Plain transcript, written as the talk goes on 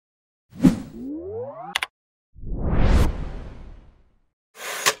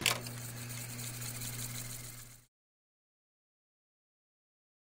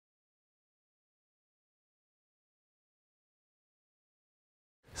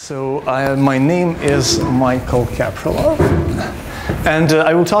So my name is Michael Kapralov, and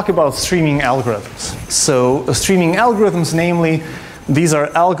I will talk about streaming algorithms. So streaming algorithms, namely, these are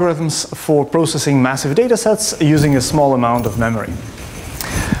algorithms for processing massive data sets using a small amount of memory.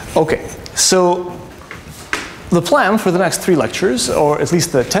 Okay, so the plan for the next 3 lectures, or at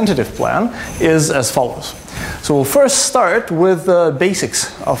least the tentative plan, is as follows. So we'll first start with the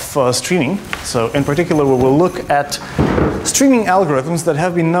basics of streaming. So in particular, we will look at streaming algorithms that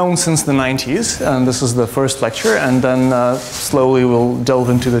have been known since the 90s, and this is the first lecture, and then slowly we'll delve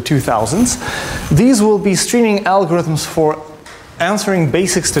into the 2000s. These will be streaming algorithms for answering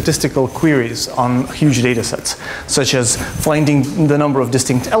basic statistical queries on huge data sets, such as finding the number of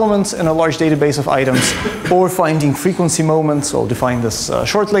distinct elements in a large database of items, or finding frequency moments. I'll define this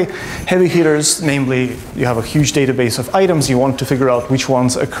shortly. Heavy hitters, namely, you have a huge database of items, you want to figure out which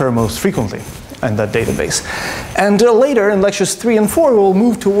ones occur most frequently in that database. And later, in lectures 3 and 4, we'll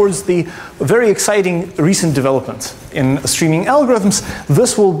move towards the very exciting recent development in streaming algorithms.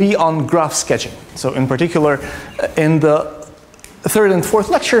 This will be on graph sketching. So in particular, in the 3rd and 4th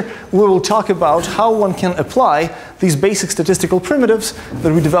lecture, we will talk about how one can apply these basic statistical primitives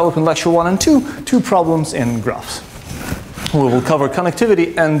that we develop in lecture 1 and 2 to problems in graphs. We will cover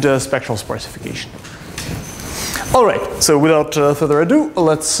connectivity and spectral sparsification. All right, so without further ado,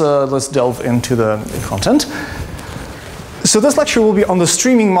 let's delve into the content. So this lecture will be on the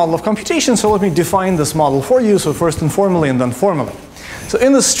streaming model of computation, so let me define this model for you, so first informally and then formally. So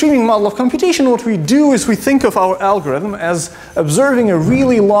in the streaming model of computation, what we do is we think of our algorithm as observing a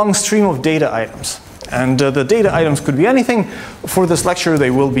really long stream of data items. And the data items could be anything. For this lecture, they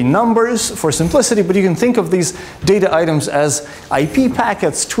will be numbers for simplicity, but you can think of these data items as IP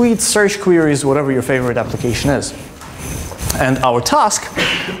packets, tweets, search queries, whatever your favorite application is. And our task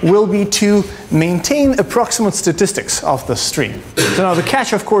will be to maintain approximate statistics of the stream. So now the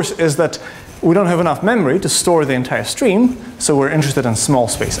catch, of course, is that we don't have enough memory to store the entire stream, so we're interested in small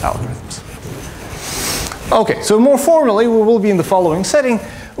space algorithms. Okay, so more formally, we will be in the following setting.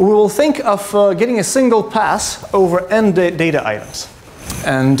 We will think of getting a single pass over n data items.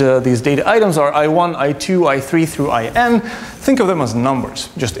 And these data items are I1, I2, I3 through IN. Think of them as numbers,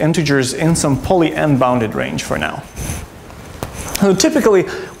 just integers in some poly n bounded range for now. So typically,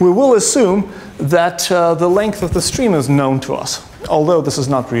 we will assume that the length of the stream is known to us, although this is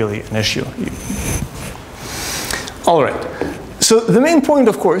not really an issue. All right. So the main point,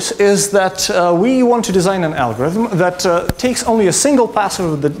 of course, is that we want to design an algorithm that takes only a single pass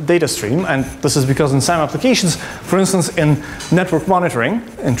over the data stream, and this is because in some applications, for instance, in network monitoring,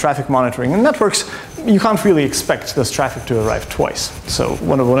 in traffic monitoring in networks, you can't really expect this traffic to arrive twice. So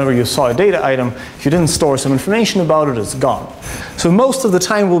whenever you saw a data item, if you didn't store some information about it, it's gone. So most of the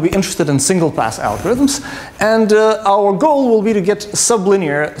time we'll be interested in single pass algorithms, and our goal will be to get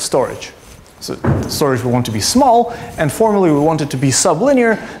sublinear storage. So storage we want to be small, and formally we want it to be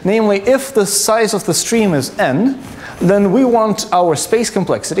sublinear. Namely, if the size of the stream is n, then we want our space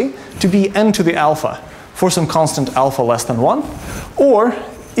complexity to be n to the alpha for some constant alpha less than 1. Or,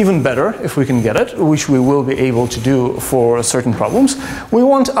 even better, if we can get it, which we will be able to do for certain problems, we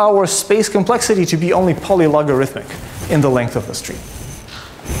want our space complexity to be only polylogarithmic in the length of the stream.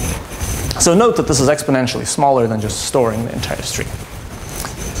 So note that this is exponentially smaller than just storing the entire stream.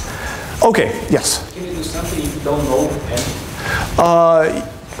 Okay, yes? Can you do something if you don't know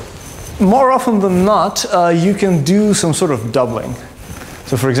n? More often than not, you can do some sort of doubling.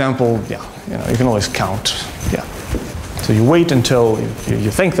 So for example, yeah, you can always count. Yeah. So you wait until you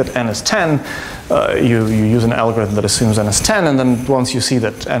think that n is 10, you use an algorithm that assumes n is 10, and then once you see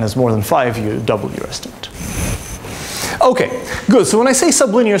that n is more than 5, you double your estimate. Okay, good. So when I say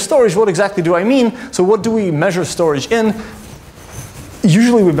sublinear storage, what exactly do I mean? So what do we measure storage in?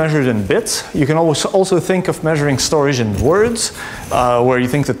 Usually we measure it in bits. You can also think of measuring storage in words, where you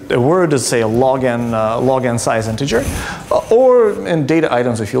think that a word is, say, a log n size integer. Or in data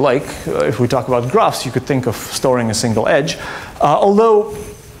items, if you like. If we talk about graphs, you could think of storing a single edge. Although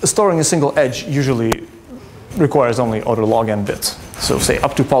storing a single edge usually requires only order log n bits. So say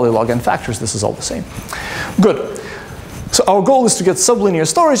up to polylog n factors, this is all the same. Good. So our goal is to get sublinear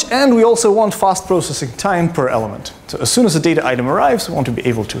storage, and we also want fast processing time per element. So as soon as a data item arrives, we want to be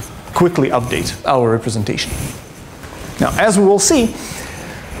able to quickly update our representation. Now, as we will see,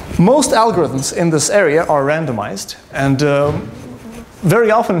 most algorithms in this area are randomized, and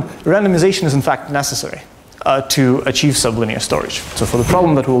very often randomization is in fact necessary. to achieve sublinear storage. So for the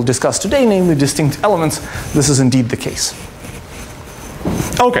problem that we'll discuss today, namely distinct elements, this is indeed the case.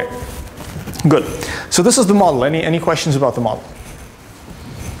 Okay, good. So this is the model. Any questions about the model?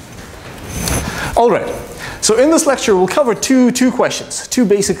 All right. So in this lecture, we'll cover two questions, two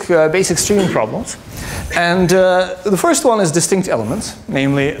basic streaming problems. And the first one is distinct elements.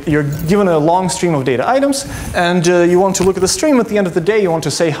 Namely, you're given a long stream of data items, and you want to look at the stream. At the end of the day, you want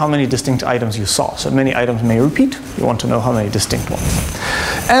to say how many distinct items you saw. So many items may repeat. You want to know how many distinct ones.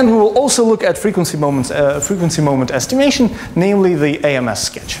 And we will also look at frequency moment estimation, namely the AMS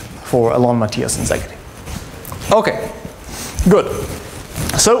sketch for Alon, Matthias, and Zegedi. Okay, good.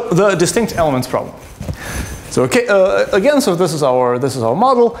 So the distinct elements problem. So again, so this is our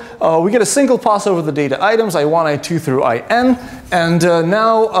model. We get a single pass over the data items, I1, I2 through IN, and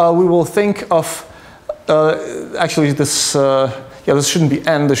now we will think of actually this. Yeah, this shouldn't be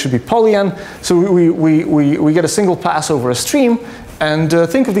n. This should be poly n. So we get a single pass over a stream, and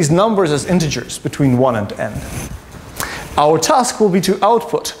think of these numbers as integers between 1 and n. Our task will be to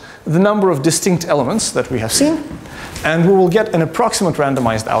output the number of distinct elements that we have seen. And we will get an approximate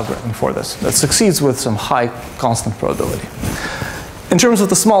randomized algorithm for this that succeeds with some high constant probability. In terms of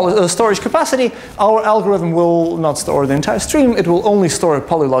the small storage capacity, our algorithm will not store the entire stream. It will only store a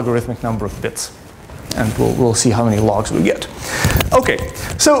polylogarithmic number of bits. And we'll see how many logs we get. OK,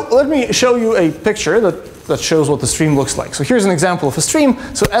 so let me show you a picture that shows what the stream looks like. So here's an example of a stream.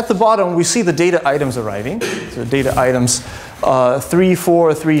 So at the bottom, we see the data items arriving. So data items 3,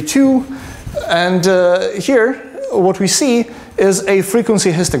 4, 3, 2. And here, what we see is a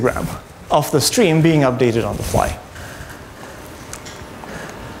frequency histogram of the stream being updated on the fly.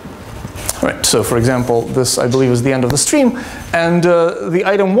 All right, so for example, this I believe is the end of the stream, and the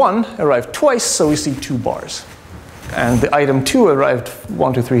item 1 arrived twice, so we see 2 bars. And the item 2 arrived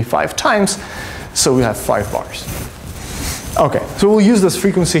 1, 2, 3, 5 times, so we have 5 bars. Okay, so we'll use this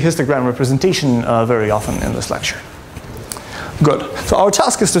frequency histogram representation very often in this lecture. Good. So our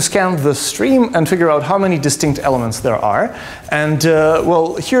task is to scan the stream and figure out how many distinct elements there are. And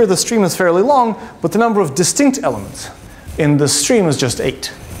well, here the stream is fairly long, but the number of distinct elements in the stream is just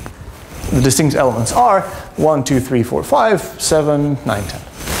 8. The distinct elements are 1, 2, 3, 4, 5, 7, 9, 10.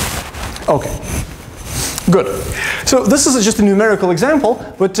 Okay. Good. So this is just a numerical example,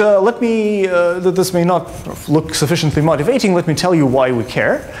 but let me, this may not look sufficiently motivating, let me tell you why we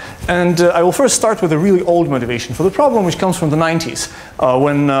care. And I will first start with a really old motivation for the problem, which comes from the 90s,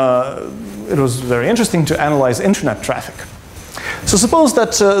 when it was very interesting to analyze internet traffic. So suppose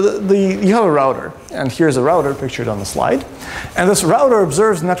that you have a router, and here's a router pictured on the slide, and this router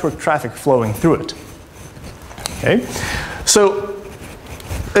observes network traffic flowing through it. Okay? So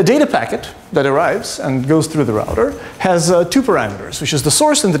a data packet that arrives and goes through the router has 2 parameters, which is the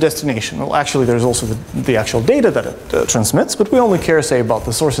source and the destination. Well, actually, there's also the actual data that it transmits, but we only care, say, about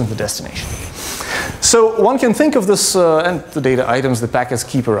the source and the destination. So one can think of this, and the data items, the packets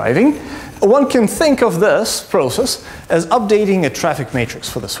keep arriving. One can think of this process as updating a traffic matrix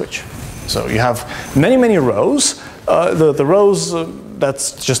for the switch. So you have many, many rows. The rows,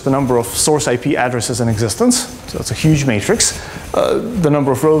 that's just the number of source IP addresses in existence. So that's a huge matrix. The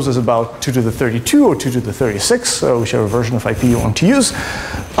number of rows is about 2 to the 32 or 2 to the 36, whichever version of IP you want to use.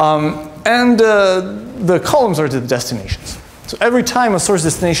 And the columns are the destinations. So every time a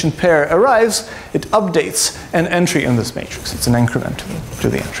source-destination pair arrives, it updates an entry in this matrix. It's an increment to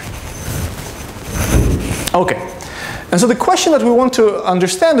the entry. Okay. And so the question that we want to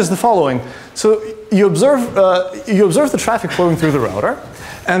understand is the following. So you observe the traffic flowing through the router,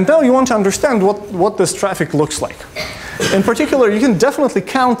 and now you want to understand what this traffic looks like. In particular, you can definitely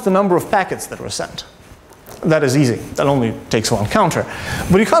count the number of packets that were sent. That is easy. That only takes one counter.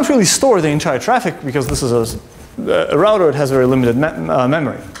 But you can't really store the entire traffic because this is a router. It has very limited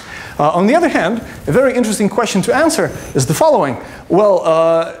memory. On the other hand, a very interesting question to answer is the following.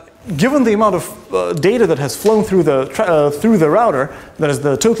 Well, given the amount of data that has flown through the router, that is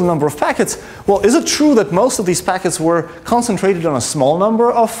the total number of packets, well, is it true that most of these packets were concentrated on a small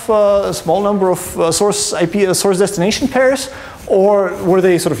number of source destination pairs, or were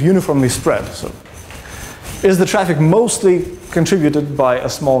they sort of uniformly spread? So, is the traffic mostly contributed by a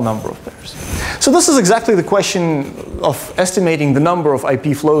small number of pairs? So this is exactly the question of estimating the number of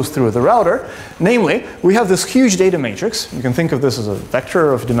IP flows through the router. Namely, we have this huge data matrix. You can think of this as a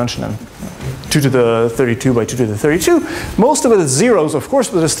vector of dimension 2 to the 32 by 2 to the 32. Most of it is zeros, of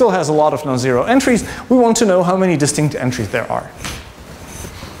course, but it still has a lot of non-zero entries. We want to know how many distinct entries there are.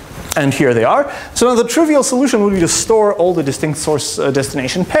 And here they are. So now the trivial solution would be to store all the distinct source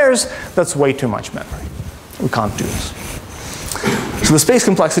destination pairs. That's way too much memory. We can't do this. So The space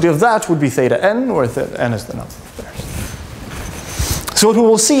complexity of that would be theta n, where n is the number of pairs. So what we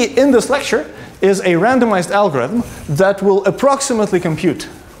will see in this lecture is a randomized algorithm that will approximately compute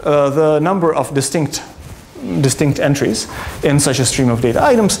the number of distinct entries in such a stream of data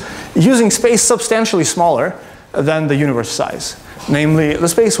items using space substantially smaller than the universe size. Namely, the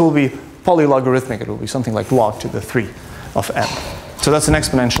space will be polylogarithmic. It will be something like log to the 3 of n. So that's an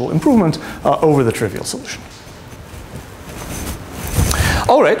exponential improvement over the trivial solution.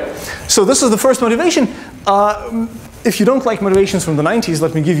 All right, so this is the first motivation. If you don't like motivations from the 90s,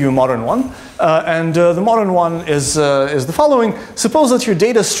 let me give you a modern one. The modern one is the following. Suppose that your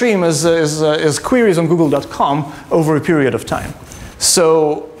data stream is queries on google.com over a period of time.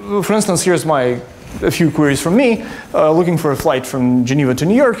 So, for instance, here's a few queries from me, looking for a flight from Geneva to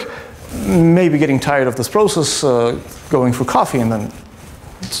New York, maybe getting tired of this process, going for coffee, and then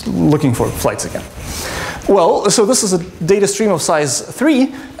looking for flights again. Well, so this is a data stream of size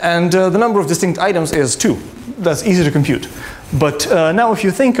 3, and the number of distinct items is 2. That's easy to compute. But now if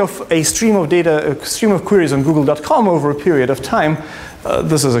you think of a stream of data, a stream of queries on google.com over a period of time,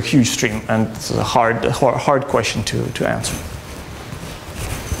 this is a huge stream, and this is a hard question to answer.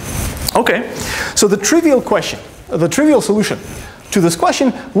 Okay, so the trivial solution to this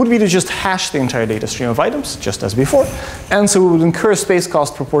question would be to just hash the entire data stream of items, just as before. And so we would incur space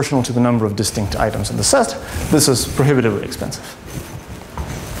cost proportional to the number of distinct items in the set. This is prohibitively expensive.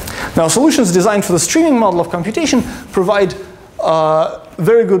 Now, solutions designed for the streaming model of computation provide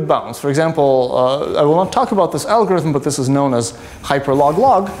very good bounds. For example, I will not talk about this algorithm, but this is known as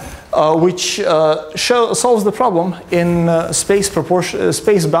hyperlog-log, which solves the problem in space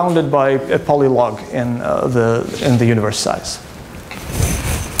bounded by a polylog in the universe size.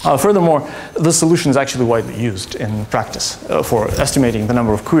 Furthermore, this solution is actually widely used in practice for estimating the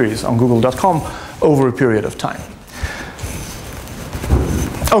number of queries on google.com over a period of time.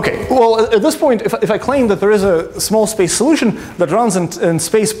 Okay, well, at this point, if I claim that there is a small space solution that runs in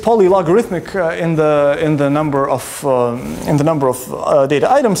space polylogarithmic in the number of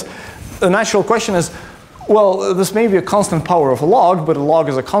data items, the natural question is, well, this may be a constant power of a log, but a log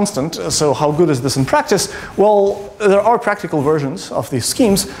is a constant, so how good is this in practice? Well, there are practical versions of these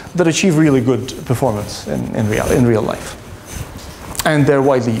schemes that achieve really good performance in real life. And they're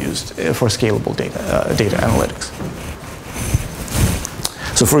widely used for scalable data analytics.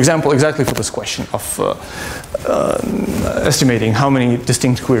 So for example, exactly for this question of estimating how many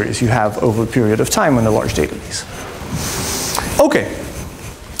distinct queries you have over a period of time in a large database. Okay,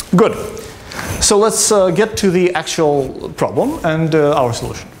 good. So let's get to the actual problem and our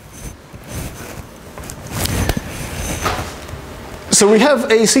solution. So we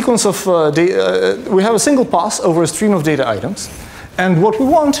have a sequence of we have a single pass over a stream of data items, and what we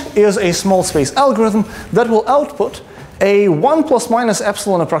want is a small space algorithm that will output a 1 plus minus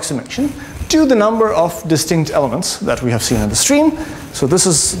epsilon approximation to the number of distinct elements that we have seen in the stream. So this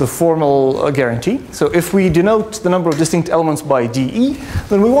is the formal guarantee. So if we denote the number of distinct elements by dE,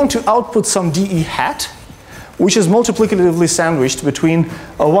 then we want to output some dE hat, which is multiplicatively sandwiched between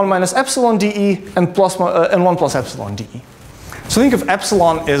 1 minus epsilon dE and 1 plus epsilon dE. So think of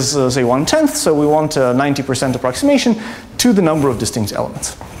epsilon is, say, 1/10, so we want a 90% approximation to the number of distinct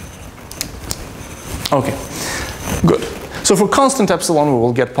elements. Okay, good. So for constant epsilon, we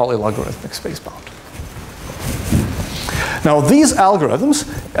will get polylogarithmic space bound. Now, these algorithms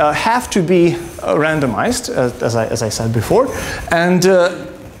have to be randomized, as I said before, and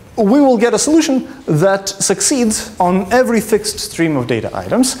we will get a solution that succeeds on every fixed stream of data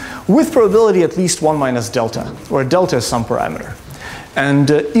items with probability at least 1 minus delta, where delta is some parameter.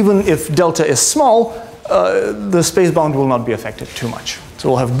 And even if delta is small, the space bound will not be affected too much. So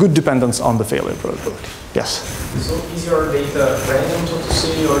we'll have good dependence on the failure probability. Yes? So is your data random, so to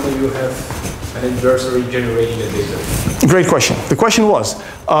say, or do you have an adversary generating the data? Great question. The question was,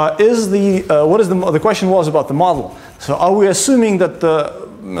 the question was about the model. So are we assuming that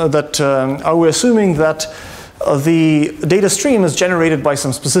the data stream is generated by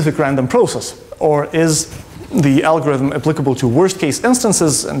some specific random process, or is the algorithm applicable to worst case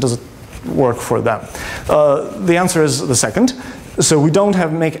instances, and does it work for them? The answer is the second. So we don't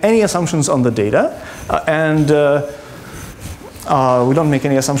make any assumptions on the data, we don't make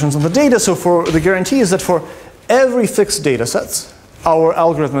any assumptions on the data. So the guarantee is that for every fixed data set, our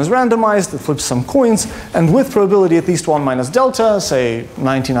algorithm is randomized, it flips some coins, and with probability at least 1 minus delta, say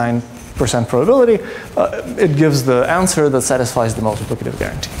 99% probability, it gives the answer that satisfies the multiplicative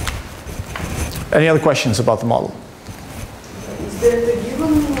guarantee. Any other questions about the model? Is there the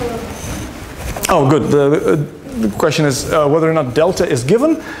given? Oh, good. the question is whether or not delta is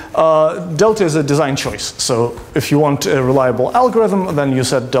given. Delta is a design choice. So if you want a reliable algorithm, then you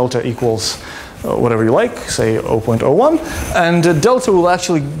set delta equals whatever you like, say 0.01, and delta will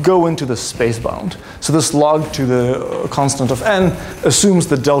actually go into the space bound. So this log to the constant of n assumes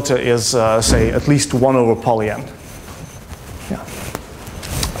that delta is, say, at least 1 over poly n. Yeah.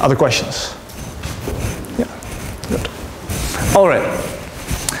 Other questions? Yeah, good. All right,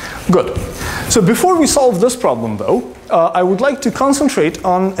 good. So before we solve this problem, though, I would like to concentrate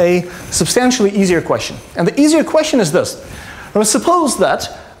on a substantially easier question. And the easier question is this. Now, suppose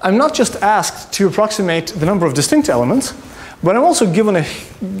that I'm not just asked to approximate the number of distinct elements, but I'm also given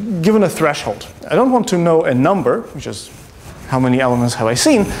a threshold. I don't want to know a number, which is how many elements have I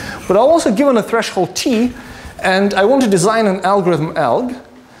seen, but I'm also given a threshold t, and I want to design an algorithm alg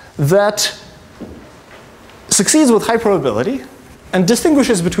that succeeds with high probability and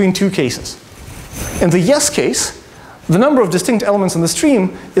distinguishes between two cases. In the yes case, the number of distinct elements in the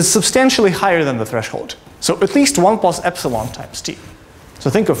stream is substantially higher than the threshold. So at least 1 plus epsilon times t. So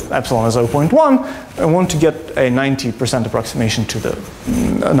think of epsilon as 0.1. I want to get a 90% approximation to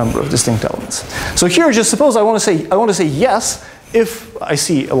the number of distinct elements. So here, just suppose I want to say yes if I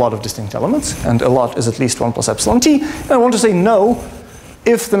see a lot of distinct elements, and a lot is at least 1 plus epsilon t. And I want to say no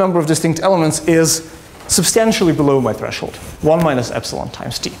if the number of distinct elements is substantially below my threshold, 1 minus epsilon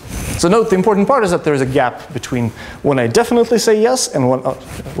times t. So note, the important part is that there is a gap between when I definitely say yes and when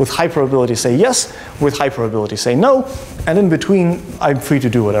with high probability say yes, with high probability say no, and in between I'm free to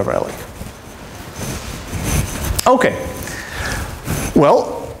do whatever I like. Okay,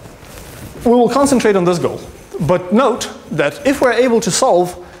 well, we will concentrate on this goal. But note that if we're able to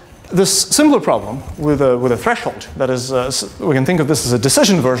solve this simpler problem with a threshold, that is, we can think of this as a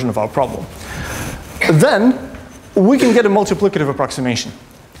decision version of our problem, then we can get a multiplicative approximation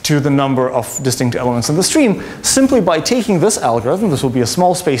to the number of distinct elements in the stream simply by taking this algorithm. This will be a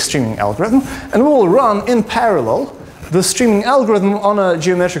small space streaming algorithm, and we will run in parallel the streaming algorithm on a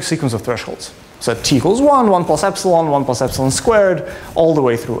geometric sequence of thresholds. So t equals 1, 1 plus epsilon squared, all the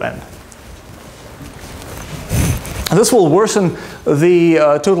way through n. This will worsen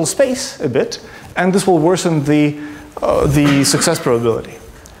the total space a bit, and this will worsen the success probability.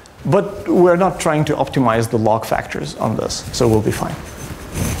 But we're not trying to optimize the log factors on this, so we'll be fine.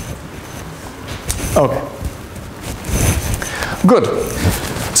 Okay. Good.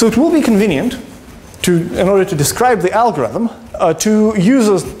 So it will be convenient in order to describe the algorithm, to use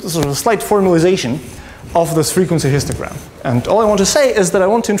a sort of slight formalization of this frequency histogram. And all I want to say is that I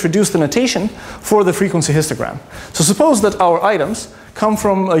want to introduce the notation for the frequency histogram. So suppose that our items come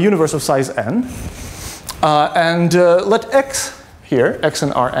from a universe of size n, and let x here, x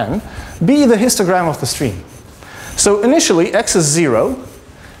and Rn, be the histogram of the stream. So initially, x is 0,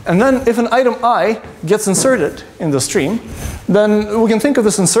 and then if an item I gets inserted in the stream, then we can think of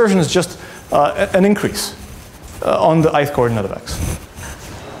this insertion as just an increase on the ith coordinate of x.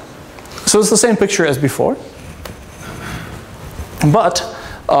 So it's the same picture as before, but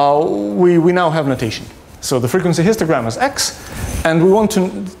we now have notation. So the frequency histogram is x, and we want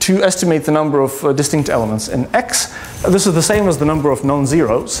to estimate the number of distinct elements in x. This is the same as the number of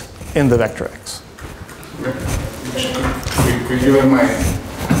non-zeros in the vector x. Could you remind?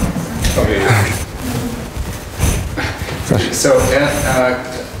 Okay. So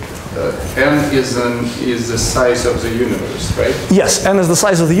n is the size of the universe, right? Yes, n is the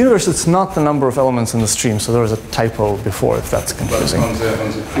size of the universe. It's not the number of elements in the stream. So there was a typo before, if that's confusing. But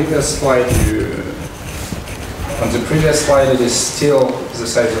on the previous slide, it is still the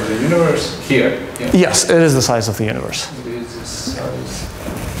size of the universe here. Yeah. Yes, it is the size of the universe. It is the size.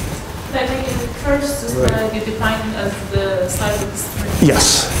 Like in the first slide, you define as the size of the stream.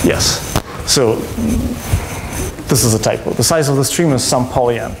 Yes, yes. So this is a typo. The size of the stream is some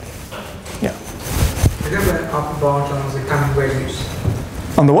poly n. Yeah. You have an upper bound on the coming values.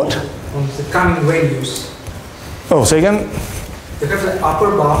 On the what? On the coming values. Oh, say again? You have the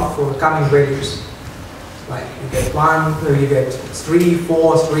upper bound for coming values. Like you get 1, or you get 3,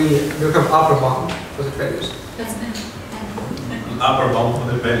 4, 3. You have upper bound for the values. That's n. Upper bound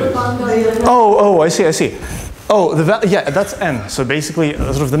for the values. Oh, I see. Oh, yeah, that's n. So basically,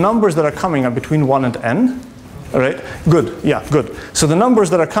 sort of the numbers that are coming are between 1 and n. All right, good, yeah, good. So the numbers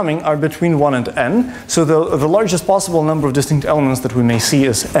that are coming are between 1 and n. So the largest possible number of distinct elements that we may see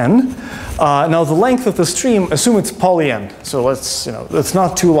is n. Now the length of the stream, assume it's poly n. So it's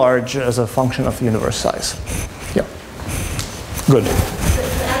not too large as a function of the universe size. Yeah, good. The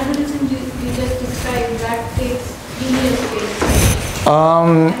algorithm you just described, that takes linear space.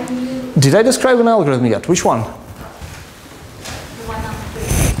 Did I describe an algorithm yet? Which one? The one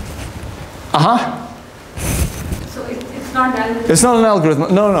after. Uh-huh. It's not algorithm. It's not an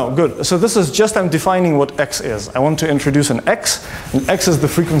algorithm. No, no, good. So this is just I'm defining what x is. I want to introduce an x, and x is the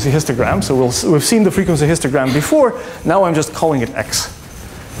frequency histogram. So we've seen the frequency histogram before. Now I'm just calling it x.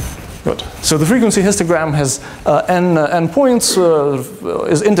 Good. So the frequency histogram has n points,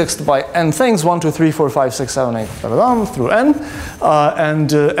 is indexed by n things, 1, 2, 3, 4, 5, 6, 7, 8, through n.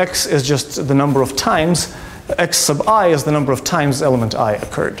 And x is just the number of times. X sub I is the number of times element I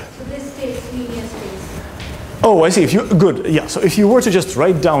occurred. So this takes linear space. Oh, I see. Good. Yeah. So if you were to just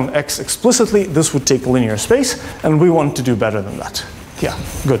write down x explicitly, this would take linear space, and we want to do better than that. Yeah.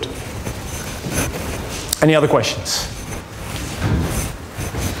 Good. Any other questions?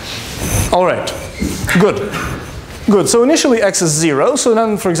 All right, good. Good, so initially x is 0. So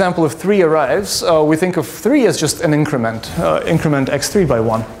then, for example, if 3 arrives, we think of 3 as just an increment, increment x3 by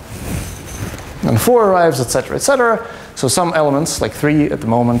 1. And 4 arrives, etc., etc. So some elements, like 3 at the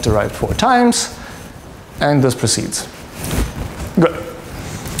moment, arrive 4 times. And this proceeds. Good.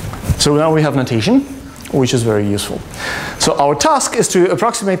 So now we have notation, which is very useful. So our task is to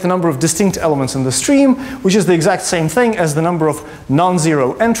approximate the number of distinct elements in the stream, which is the exact same thing as the number of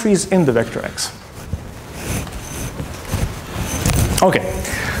non-zero entries in the vector x. Okay,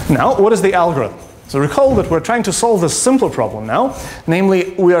 now what is the algorithm? So recall that we're trying to solve this simpler problem now,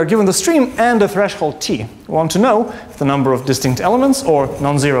 namely we are given the stream and a threshold t. We want to know if the number of distinct elements, or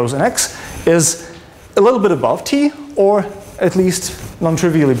non-zeros in x, is a little bit above t, or at least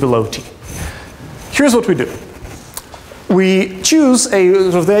non-trivially below t. Here's what we do. We choose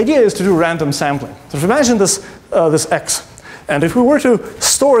the idea is to do random sampling. So if imagine this x, and if we were to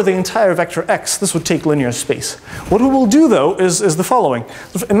store the entire vector x, this would take linear space. What we will do though is the following.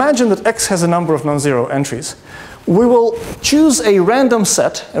 Imagine that x has a number of non-zero entries. We will choose a random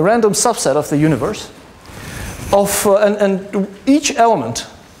set, a random subset of the universe, and each element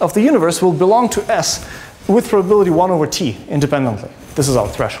of the universe will belong to S with probability 1 over t independently. This is our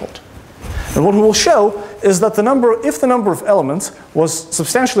threshold. And what we will show is that if the number of elements was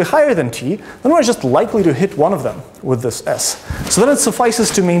substantially higher than t, then we're just likely to hit one of them with this S. So then it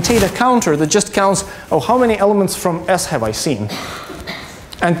suffices to maintain a counter that just counts, oh, how many elements from S have I seen?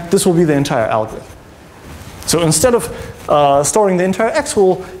 And this will be the entire algorithm. So instead of storing the entire x,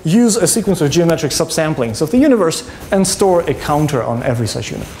 we'll use a sequence of geometric subsamplings of the universe and store a counter on every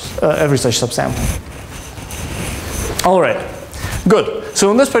such subsampling. All right. Good.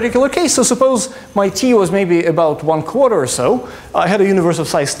 So in this particular case, so suppose my t was maybe about 1/4 or so. I had a universe of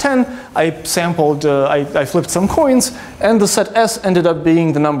size 10. I sampled, I flipped some coins, and the set S ended up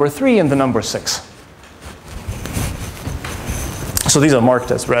being the number 3 and the number 6. So these are marked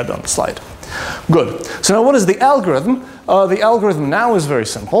as red on the slide. Good. So now what is the algorithm? The algorithm now is very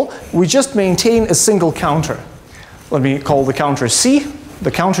simple. We just maintain a single counter. Let me call the counter C.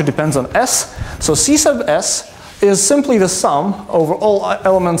 The counter depends on S. So C sub S is simply the sum over all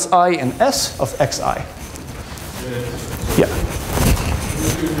elements I in S of xi. Yeah.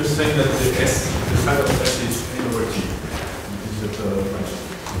 You're saying that the size of S is n over t. Is it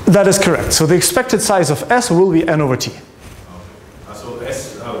right? That is correct. So the expected size of S will be n over t. Okay. So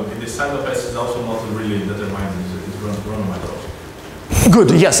S, the size of S is also not really determined. It's randomized also. Good.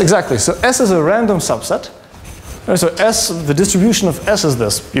 Yes, exactly. So S is a random subset. So S, the distribution of S is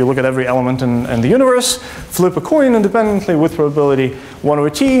this. You look at every element in the universe, flip a coin independently with probability 1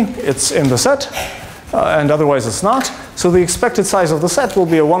 over t. It's in the set, and otherwise it's not. So the expected size of the set will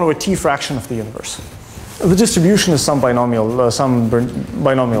be a 1 over t fraction of the universe. The distribution is some binomial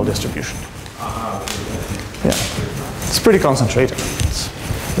distribution. Yeah, it's pretty concentrated.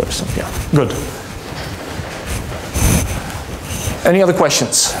 Yeah, good. Any other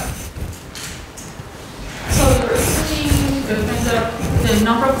questions? The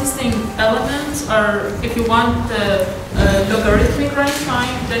number of distinct elements are, if you want the logarithmic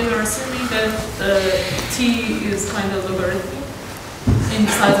runtime, then you're assuming that t is kind of logarithmic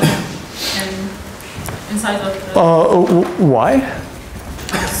inside of the. Why?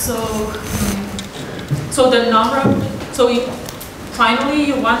 So the number of, finally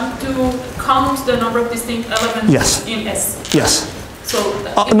you want to count the number of distinct elements in S. Yes. So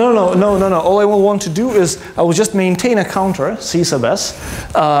no. All I will want to do is I will just maintain a counter, C sub S,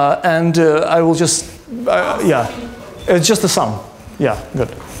 and I will just, it's just a sum. Yeah, good.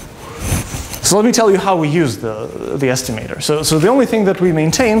 So let me tell you how we use the estimator. So the only thing that we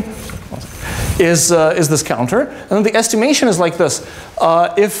maintain is this counter, and then the estimation is like this.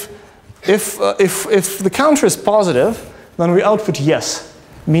 If the counter is positive, then we output yes,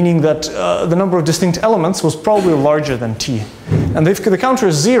 meaning that the number of distinct elements was probably larger than t. And if the counter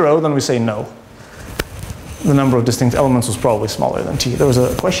is 0, then we say no. The number of distinct elements was probably smaller than t. There was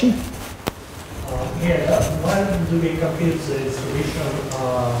a question? Yeah, why do we compute the distribution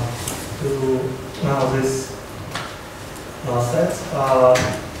to this sets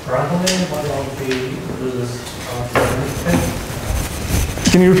randomly? Why don't we do this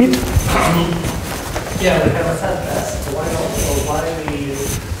Can you repeat? Yeah, we have a set test. Why we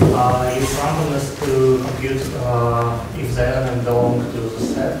use randomness to compute if the element belongs to the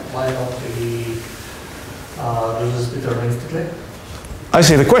set? Why don't we do this deterministically? I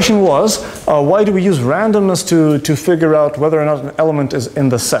see. The question was, why do we use randomness to figure out whether or not an element is in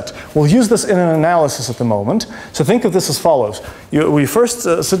the set? We'll use this in an analysis at the moment. So think of this as follows. We first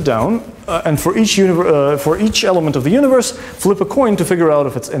sit down, and for each element of the universe, flip a coin to figure out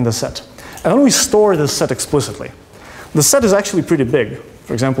if it's in the set. And then we store this set explicitly. The set is actually pretty big.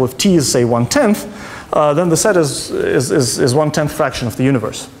 For example, if t is, say, 1/10, then the set is 1/10 fraction of the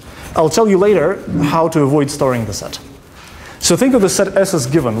universe. I'll tell you later how to avoid storing the set. So think of the set S as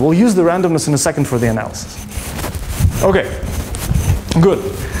given. We'll use the randomness in a second for the analysis. Okay, good.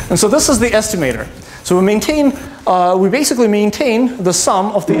 And so this is the estimator. So we basically maintain the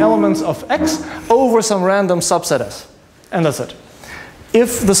sum of the elements of X over some random subset S. And that's it.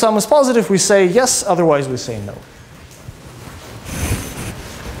 If the sum is positive, we say yes, otherwise we say no.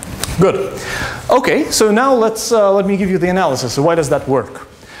 Good. Okay, so now let me give you the analysis. So why does that work?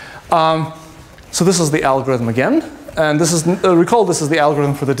 So this is the algorithm again. And this is, recall this is the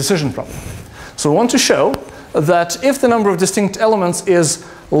algorithm for the decision problem. So we want to show that if the number of distinct elements is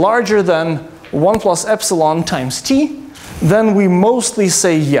larger than 1 plus epsilon times t, then we mostly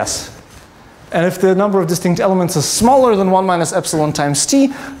say yes. And if the number of distinct elements is smaller than 1 minus epsilon times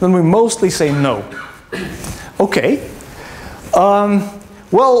t, then we mostly say no. Okay.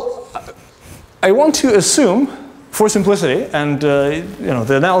 Well, I want to assume, for simplicity, and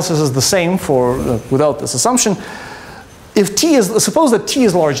the analysis is the same for without this assumption. If suppose that t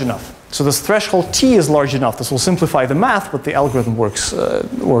is large enough, so this threshold t is large enough. This will simplify the math, but the algorithm works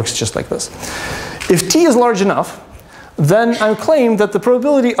just like this. If t is large enough, then I claim that the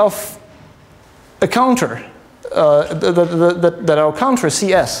probability of a counter, that our counter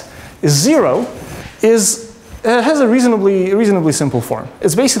CS is 0, has a reasonably simple form.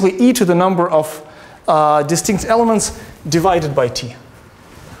 It's basically e to the number of distinct elements divided by t.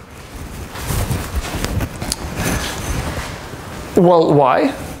 Well,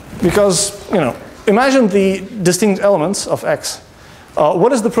 why? Because, imagine the distinct elements of X.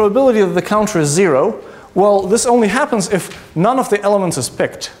 What is the probability that the counter is 0? Well, this only happens if none of the elements is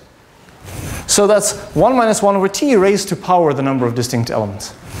picked. So that's 1 minus 1 over t raised to power the number of distinct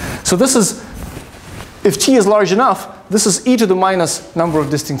elements. So this is, if t is large enough, this is e to the minus number of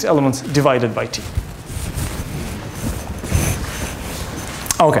distinct elements divided by t.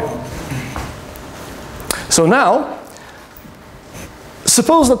 Okay. So now,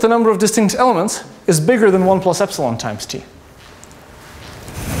 suppose that the number of distinct elements is bigger than 1 plus epsilon times t.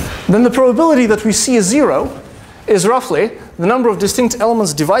 Then the probability that we see a 0 is roughly the number of distinct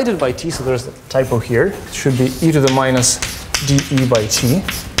elements divided by t. So there's a typo here. It should be e to the minus dE by t.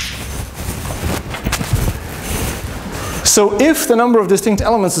 So if the number of distinct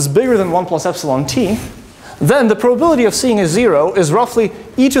elements is bigger than 1 plus epsilon t, then the probability of seeing a 0 is roughly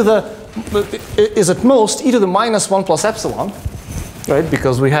is at most e to the minus 1 plus epsilon. Right,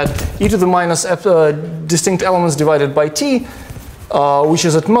 because we had e to the minus distinct elements divided by t, which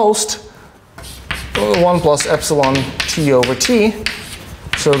is at most 1 plus epsilon t over t.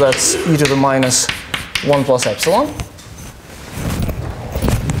 So that's e to the minus 1 plus epsilon.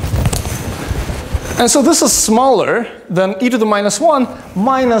 And so this is smaller than e to the minus 1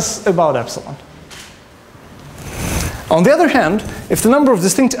 minus about epsilon. On the other hand, if the number of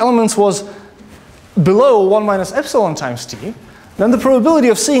distinct elements was below 1 minus epsilon times t, then the probability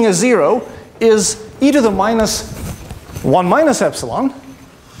of seeing a 0 is e to the minus 1 minus epsilon.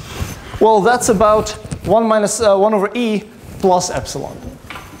 Well, that's about 1 over e plus epsilon.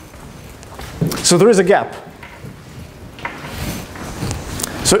 So there is a gap.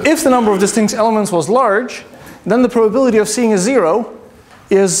 So if the number of distinct elements was large, then the probability of seeing a 0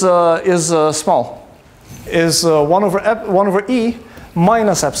 is small. Is 1 over e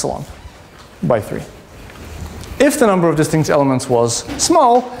minus epsilon by 3. If the number of distinct elements was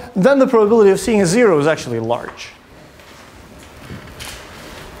small, then the probability of seeing a 0 is actually large.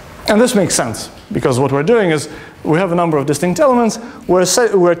 And this makes sense, because what we're doing is we have a number of distinct elements,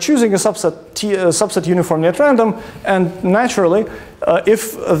 we're choosing a subset uniformly at random, and naturally,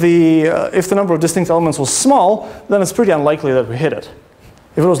 if the number of distinct elements was small, then it's pretty unlikely that we hit it.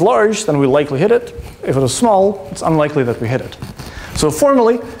 If it was large, then we likely hit it. If it was small, it's unlikely that we hit it. So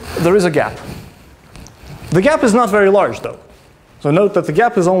formally, there is a gap. The gap is not very large, though. So note that the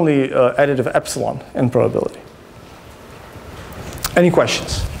gap is only additive epsilon in probability. Any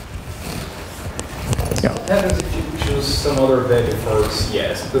questions? Yeah. What happens if you choose some other value for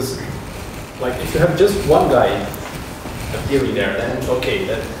CS? Because, like, if you have just one guy appearing there, then okay,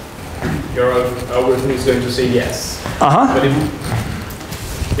 then your algorithm is going to say yes. But if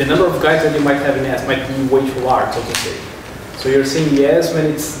the number of guys that you might have in S might be way too large, so to say. So you're saying yes when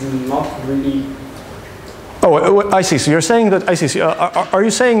it's not really. Oh, I see. So you're saying that, I see. So are you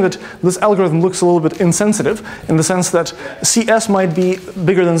saying that this algorithm looks a little bit insensitive in the sense that CS might be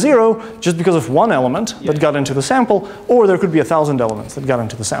bigger than 0 just because of one element that got into the sample, or there could be 1,000 elements that got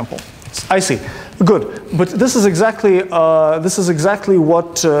into the sample? I see. Good. But this is exactly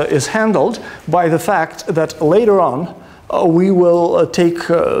what is handled by the fact that later on we will take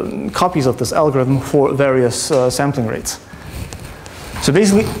copies of this algorithm for various sampling rates. So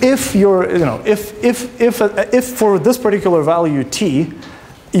basically, if you're, if for this particular value t,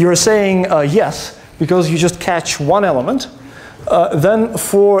 you're saying yes because you just catch one element, then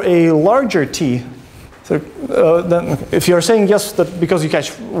for a larger t, so then if you're saying yes that because you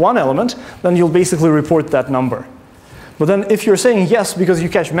catch one element, then you'll basically report that number. But then if you're saying yes because you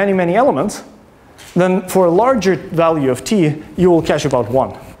catch many, many elements, then for a larger value of t, you will catch about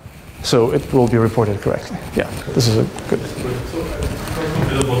 1. So it will be reported correctly. Yeah, this is a good.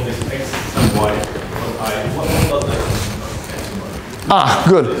 About this x and y,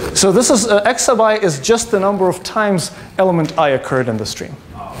 good. So this is x sub I is just the number of times element I occurred in the stream.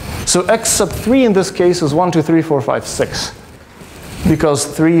 So x sub 3 in this case is 1, 2, 3, 4, 5, 6. Because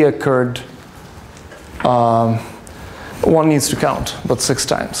 3 occurred, 1 needs to count, but 6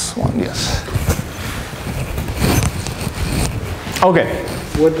 times 1, yes. Okay.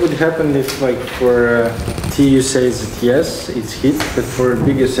 What would happen if, like, for t you say that yes, it's hit, but for a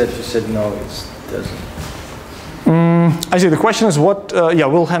bigger set you said no, it doesn't? I see. The question is what, yeah,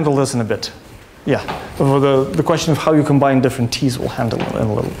 we'll handle this in a bit. Yeah, for the question of how you combine different t's, we'll handle in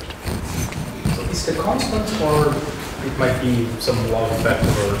a little bit. So is the constant, or it might be some log factor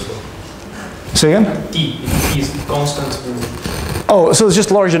or so? Say again? T is constant. Oh, so it's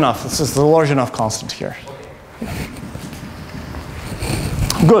just large enough. It's just a large enough constant here. Yeah.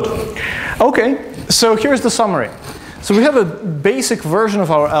 Good. Okay, so here's the summary. So we have a basic version of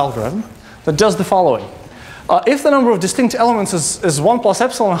our algorithm that does the following. If the number of distinct elements is 1 plus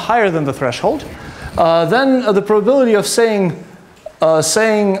epsilon higher than the threshold, then the probability of saying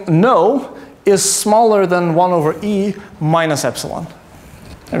no is smaller than 1 over e minus epsilon.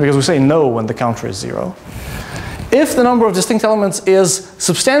 And because we say no when the counter is 0. If the number of distinct elements is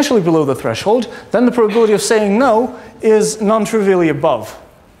substantially below the threshold, then the probability of saying no is non-trivially above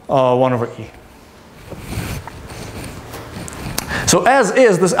 1 over e. So as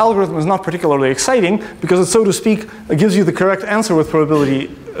is, this algorithm is not particularly exciting because it, so to speak, gives you the correct answer with probability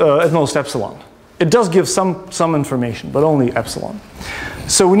at most epsilon. It does give some information, but only epsilon.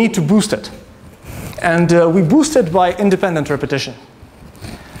 So we need to boost it. And we boost it by independent repetition.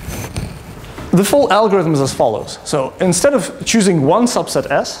 The full algorithm is as follows. So instead of choosing one subset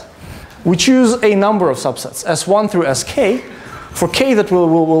S, we choose a number of subsets, S1 through Sk, for k that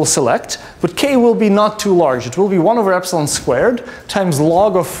we'll select, but k will be not too large. It will be 1 over epsilon squared times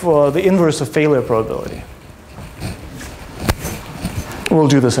log of the inverse of failure probability. We'll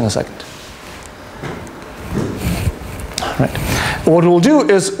do this in a second. Right. What we'll do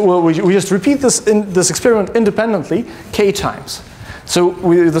is we just repeat this experiment independently k times. So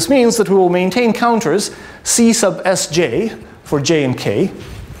this means that we will maintain counters c sub sj for j and k.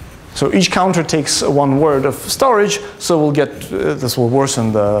 So each counter takes 1 word of storage, so we'll get, this will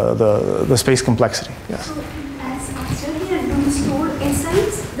worsen the space complexity. Yes. So as after here, do we store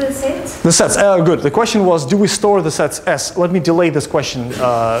SIs, the sets? The sets, good. The question was, do we store the sets S? Let me delay this question.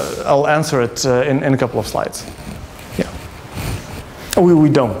 I'll answer it in a couple of slides. Yeah. We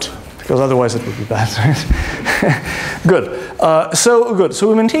don't, because otherwise it would be bad. Good. So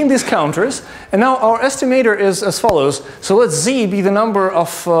we maintain these counters, and now our estimator is as follows. So let z be the number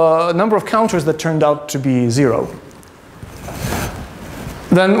of counters that turned out to be 0.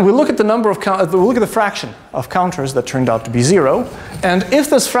 Then we look at the fraction of counters that turned out to be 0, and if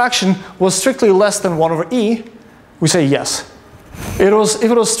this fraction was strictly less than 1 over e, we say yes. If it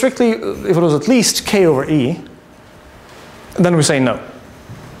was at least k over e, then we say no.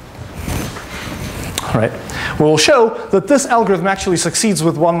 All right. We will show that this algorithm actually succeeds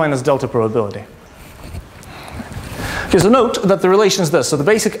with 1 minus delta probability. Okay, so note that the relation is this. So the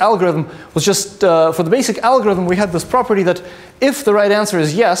basic algorithm was just, for the basic algorithm, we had this property that if the right answer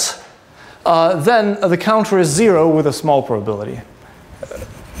is yes, then the counter is 0 with a small probability.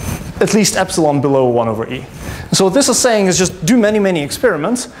 at least epsilon below 1 over e. So what this is saying is just do many, many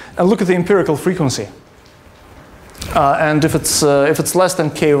experiments and look at the empirical frequency. And if it's less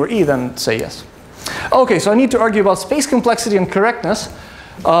than k over e, then say yes. Okay, so I need to argue about space complexity and correctness.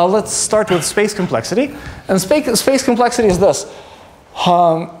 Let's start with space complexity. And space complexity is this.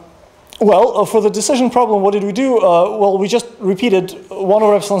 For the decision problem, what did we do? Well, we just repeated 1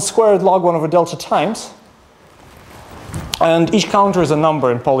 over epsilon squared log 1 over delta times. And each counter is a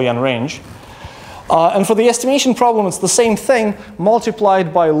number in poly n range. And for the estimation problem, it's the same thing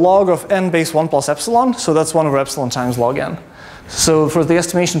multiplied by log of n base 1 plus epsilon. So that's 1 over epsilon times log n. So for the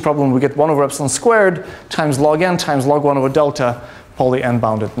estimation problem, we get 1 over epsilon squared times log n times log 1 over delta poly n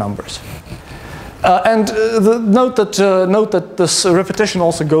bounded numbers. Note that this repetition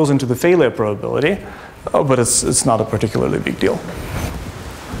also goes into the failure probability, but it's not a particularly big deal.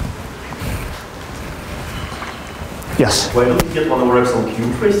 Yes? Why don't we get 1 over epsilon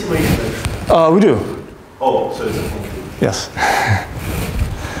cubed for estimation? We do. Oh, so it's a function. Yes.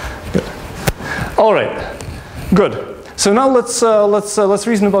 Good. All right. Good. So now let's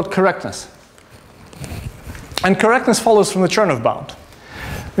reason about correctness. And correctness follows from the Chernoff bound.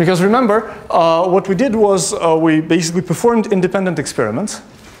 Because remember, what we did was we basically performed independent experiments,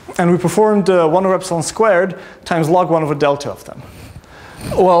 and we performed 1 over epsilon squared times log 1 over delta of them.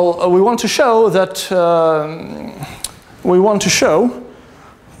 Well, we want to show that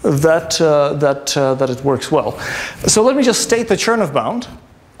that it works well. So let me just state the Chernoff bound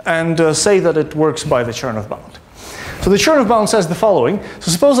and say that it works by the Chernoff bound. So the Chernoff bound says the following. So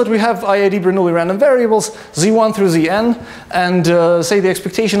suppose that we have IID Bernoulli random variables, z1 through zn, and say the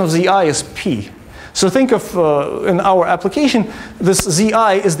expectation of zi is p. So think of, in our application, this zi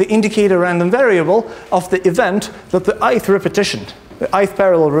is the indicator random variable of the event that the ith repetition, the ith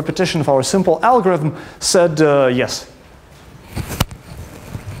parallel repetition of our simple algorithm said yes.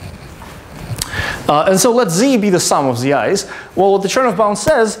 And so let z be the sum of zi's. Well, what the Chernoff bound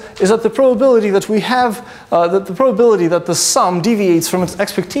says is that the probability that we have, that the probability that the sum deviates from its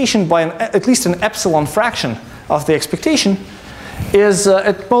expectation by at least an epsilon fraction of the expectation is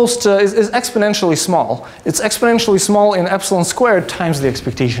at most is exponentially small. It's exponentially small in epsilon squared times the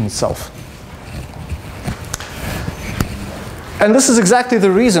expectation itself. And this is exactly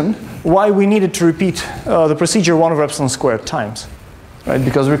the reason why we needed to repeat the procedure 1 over epsilon squared times. Right?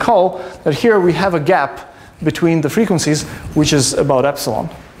 Because recall that here we have a gap between the frequencies, which is about epsilon.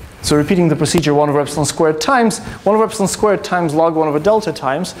 So repeating the procedure 1 over epsilon squared times, 1 over epsilon squared times log 1 over delta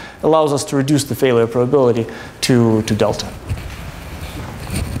times allows us to reduce the failure probability to delta.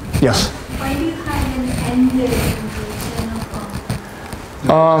 Yes? Why do you have an n there in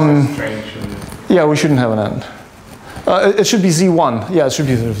the Chernoff? Yeah, we shouldn't have an n. It should be z1. Yeah, it should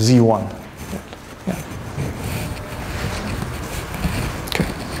be sort of z1.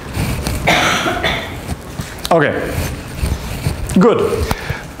 Okay, good.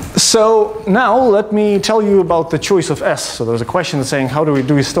 So now let me tell you about the choice of S. So there's a question saying, how do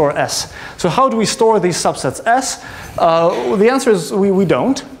we store S? So how do we store these subsets S? The answer is we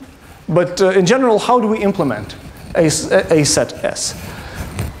don't. But in general, how do we implement a set S?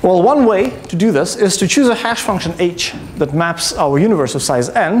 Well, one way to do this is to choose a hash function h that maps our universe of size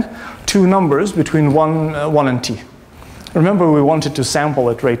n to numbers between 1 and t. Remember, we wanted to sample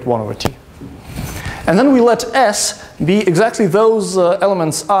at rate 1 over t. And then we let S be exactly those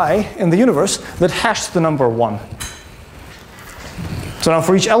elements I in the universe that hash to the number 1. So now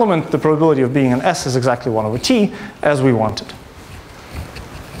for each element, the probability of being an S is exactly 1 over t, as we wanted.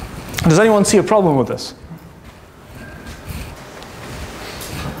 Does anyone see a problem with this?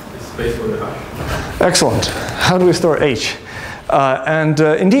 Space for the hash. Excellent. How do we store H?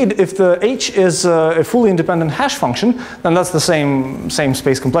 Indeed, if the H is a fully independent hash function, then that's the same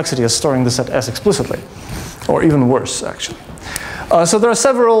space complexity as storing the set S explicitly, or even worse, actually. So there are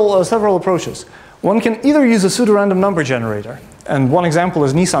several approaches. One can either use a pseudorandom number generator, and one example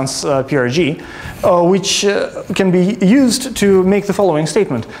is Nissan's PRG, which can be used to make the following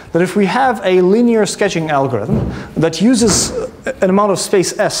statement: that if we have a linear sketching algorithm that uses an amount of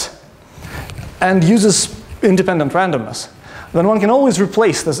space S and uses independent randomness, then one can always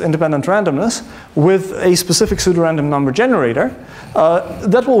replace this independent randomness with a specific pseudorandom number generator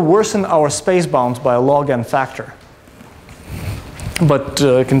that will worsen our space bounds by a log n factor. But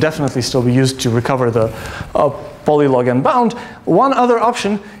can definitely still be used to recover the polylog n bound. One other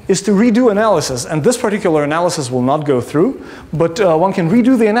option is to redo analysis, and this particular analysis will not go through, but one can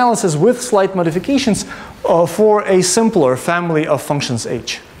redo the analysis with slight modifications for a simpler family of functions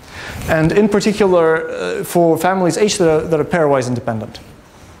h. And in particular, for families H that are pairwise independent.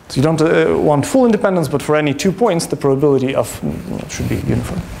 So you don't want full independence, but for any 2 points, the probability of should be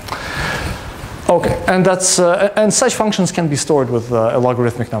uniform. Okay, and that's and such functions can be stored with a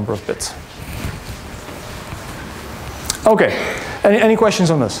logarithmic number of bits. Okay, any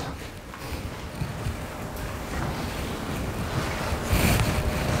questions on this?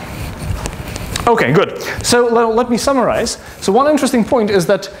 Okay, good. So let me summarize. So one interesting point is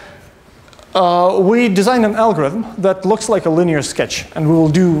that we designed an algorithm that looks like a linear sketch, and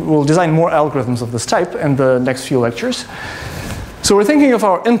we'll design more algorithms of this type in the next few lectures. So we're thinking of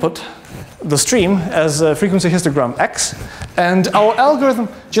our input, the stream, as a frequency histogram x, and our algorithm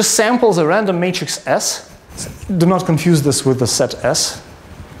just samples a random matrix S. Do not confuse this with the set S.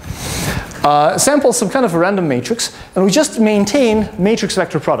 Samples some kind of a random matrix, and we just maintain matrix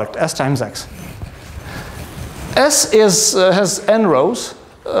vector product, S times x. S has n rows,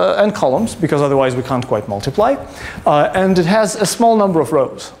 n columns, because otherwise we can't quite multiply, and it has a small number of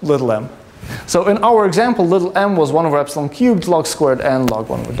rows, little m. So in our example, little m was 1 over epsilon cubed, log squared n, log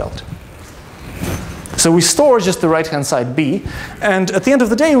 1 over delta. So we store just the right-hand side b, and at the end of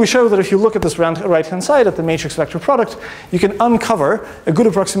the day, we show that if you look at this right-hand side at the matrix vector product, you can uncover a good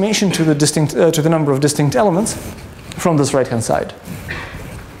approximation to the number of distinct elements from this right-hand side.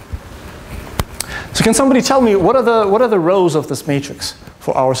 So can somebody tell me what are the rows of this matrix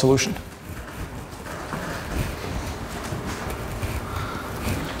for our solution?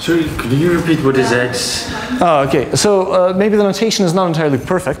 Sorry, could you repeat what is x? Okay, so maybe the notation is not entirely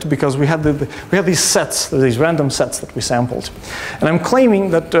perfect because we had these sets, these random sets that we sampled, and I'm claiming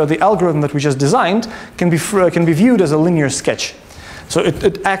that the algorithm that we just designed can be viewed as a linear sketch. So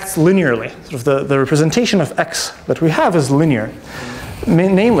it acts linearly. Sort of the representation of x that we have is linear.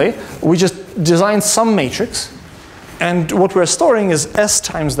 Namely, we just design some matrix, and what we're storing is S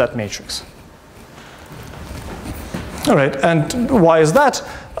times that matrix. All right, and why is that?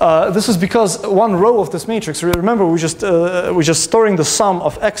 This is because one row of this matrix, remember we're just storing the sum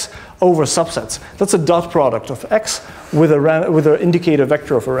of x over subsets. That's a dot product of x with an indicator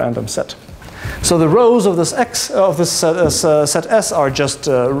vector of a random set. So the rows of this set S are just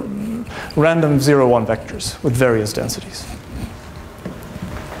random 0, 1 vectors with various densities.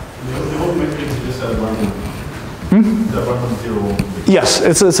 The whole matrix is just a random. The random 0, 1. Yes,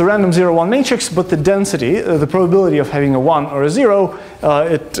 it's a random 0, 1 matrix, but the density, the probability of having a 1 or a 0,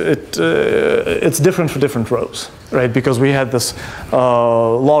 it's different for different rows, right? Because we had this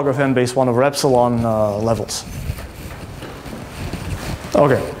log of n base 1 over epsilon levels.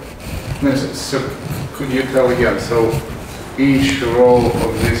 Okay. So could you tell again? So each row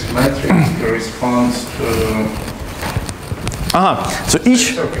of this matrix corresponds to. So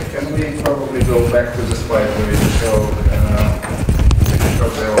each. Okay. Can we probably go back to the slide where you showed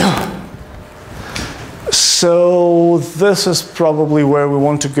So this is probably where we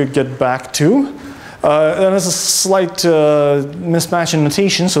want to get back to. There's a slight mismatch in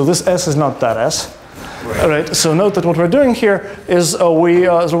notation, so this S is not that S. Right. All right, so note that what we're doing here is so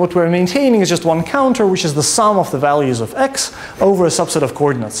what we're maintaining is just one counter, which is the sum of the values of x over a subset of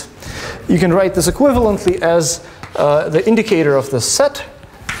coordinates. You can write this equivalently as the indicator of the set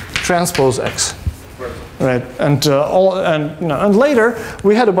transpose x. Right, and later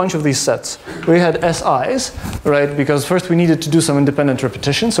we had a bunch of these sets. We had SIs, right? Because first we needed to do some independent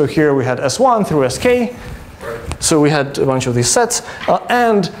repetition. So here we had S1 through SK. So we had a bunch of these sets,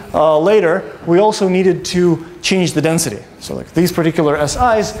 and later we also needed to change the density. So like these particular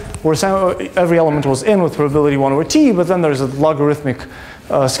SIs, where every element was in with probability 1 over t, but then there's a logarithmic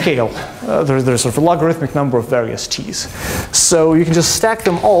scale. There's sort of a logarithmic number of various t's. So you can just stack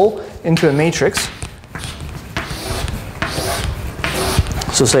them all into a matrix.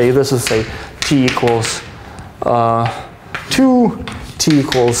 So say this is say t equals 2, t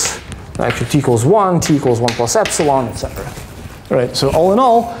equals actually t equals 1, t equals 1 plus epsilon, etc. Right. So all in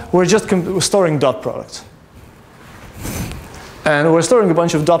all, we're just storing dot products, and we're storing a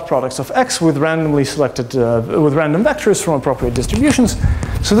bunch of dot products of x with randomly selected with random vectors from appropriate distributions.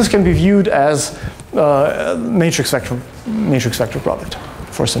 So this can be viewed as matrix vector product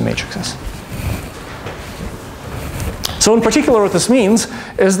for some matrices. So in particular, what this means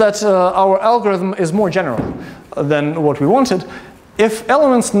is that our algorithm is more general than what we wanted. If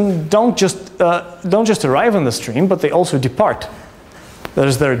elements don't just arrive in the stream, but they also depart, that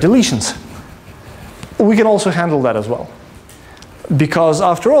is, there are deletions, we can also handle that as well. Because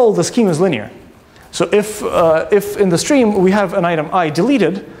after all, the scheme is linear. So if in the stream we have an item I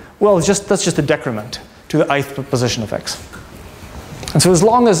deleted, well, that's just a decrement to the ith position of x. And so as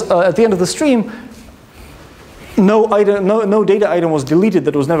long as at the end of the stream, no data item was deleted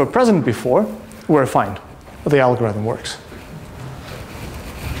that was never present before, we're fine. The algorithm works.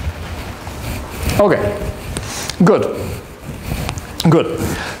 Okay, good.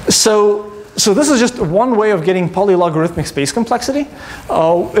 So So this is just one way of getting polylogarithmic space complexity.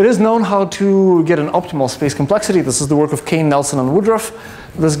 It is known how to get an optimal space complexity. This is the work of Kane, Nelson, and Woodruff.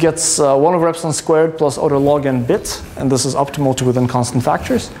 This gets 1 over epsilon squared plus order log n bit, and this is optimal to within constant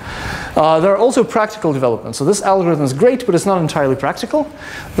factors. There are also practical developments. So this algorithm is great, but it's not entirely practical.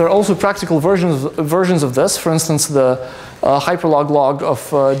 There are also practical versions of this. For instance, the hyperlog log of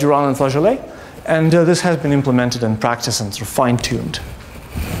Durand and Flageolet. And this has been implemented in practice and sort of fine-tuned.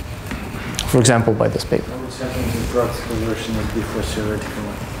 For example, by this paper. How it happens in practical version is before theoretical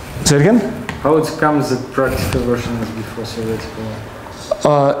one? Say it again? How it comes that practical version is before theoretical one?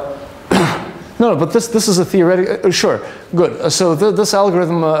 No, but this is a theoretical, sure, good. So this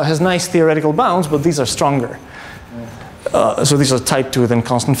algorithm has nice theoretical bounds, but these are stronger. So these are tight to within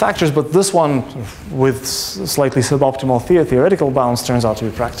constant factors, but this one with slightly suboptimal theoretical bounds turns out to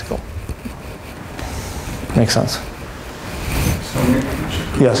be practical. Makes sense. So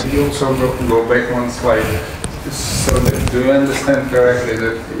yes. You also go back one slide. So do you understand correctly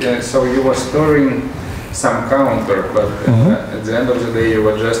that so you were storing some counter, but at the end of the day you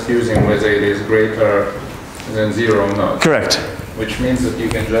were just using whether it is greater than 0 or not? Correct. Which means that you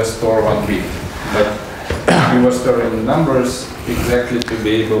can just store 1 bit. But you were storing numbers exactly to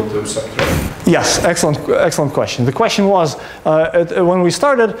be able to subtract. Yes, excellent question. The question was, when we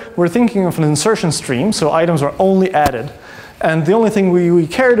started, we're thinking of an insertion stream, so items are only added. And the only thing we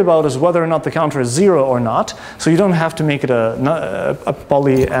cared about is whether or not the counter is 0 or not. So you don't have to make it a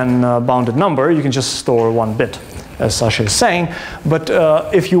poly and bounded number. You can just store 1 bit, as Sasha is saying. But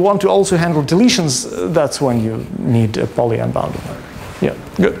if you want to also handle deletions, that's when you need a poly and bounded number. Yeah,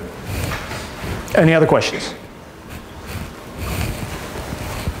 good. Any other questions?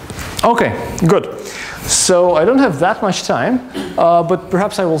 Okay, good. So I don't have that much time, but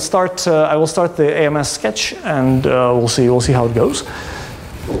perhaps I will start the AMS sketch, and we'll see how it goes.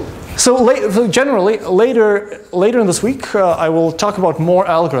 So generally, later in this week, I will talk about more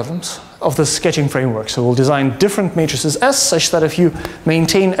algorithms of the sketching framework. So we'll design different matrices S such that if you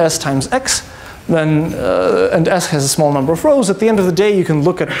maintain S times X, then and S has a small number of rows, at the end of the day, you can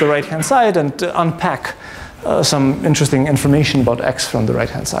look at the right-hand side and unpack some interesting information about X from the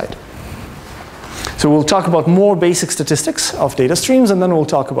right-hand side. So we'll talk about more basic statistics of data streams, and then we'll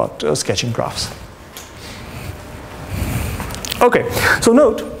talk about sketching graphs. Okay, so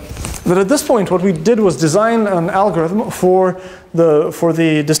note that at this point, what we did was design an algorithm for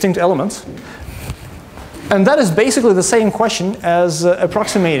the distinct elements. And that is basically the same question as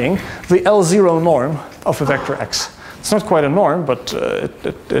approximating the L0 norm of a vector X. It's not quite a norm, but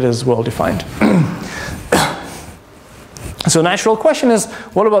it is well defined. So natural question is,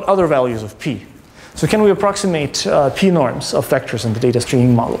 what about other values of P? So can we approximate P norms of vectors in the data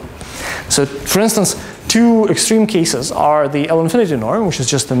streaming model? So for instance, two extreme cases are the L infinity norm, which is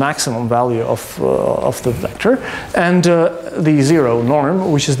just the maximum value of the vector, and the 0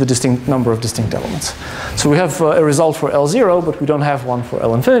 norm, which is the distinct number of distinct elements. So we have a result for L0, but we don't have one for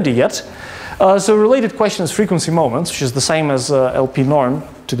L infinity yet. So a related question is frequency moments, which is the same as LP norm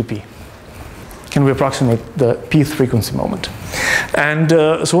to the P. Can we approximate the Pth frequency moment? And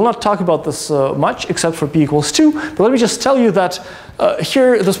so we'll not talk about this much, except for P equals 2. But let me just tell you that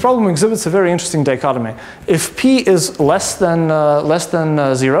here, this problem exhibits a very interesting dichotomy. If P is less than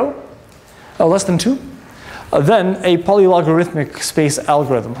 0, less than 2, then a polylogarithmic space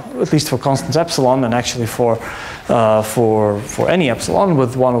algorithm, at least for constant epsilon, and actually for any epsilon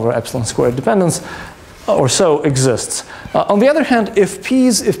with 1 over epsilon squared dependence or so, exists. On the other hand, if P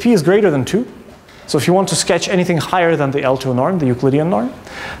is greater than 2, so if you want to sketch anything higher than the L2 norm, the Euclidean norm,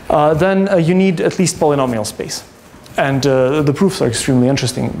 then you need at least polynomial space. And the proofs are extremely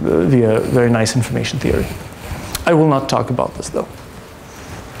interesting via very nice information theory. I will not talk about this, though.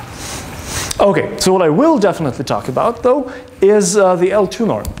 Okay, so what I will definitely talk about, though, is the L2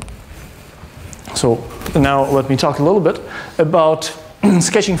 norm. So now let me talk a little bit about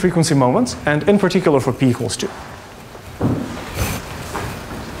sketching frequency moments, and in particular for P equals 2.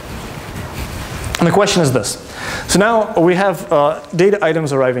 And the question is this. So now we have data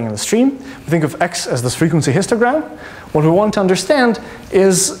items arriving in the stream. We think of X as this frequency histogram. What we want to understand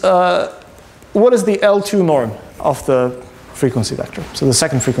is what is the L2 norm of the frequency vector, so the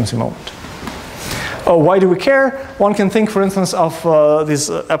second frequency moment. Why do we care? One can think, for instance, of these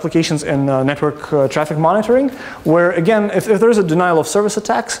applications in network traffic monitoring, where, again, if there's a denial of service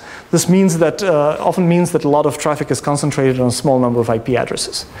attacks, this means that often means that a lot of traffic is concentrated on a small number of IP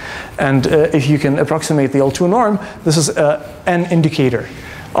addresses. And if you can approximate the L2 norm, this is an indicator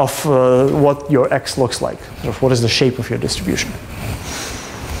of what your X looks like, sort of what is the shape of your distribution.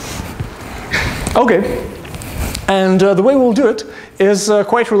 Okay. And the way we'll do it is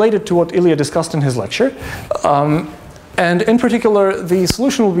quite related to what Ilya discussed in his lecture. And in particular, the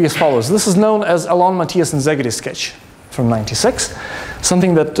solution will be as follows. This is known as Alon, Matthias, and Szegedy sketch from '96,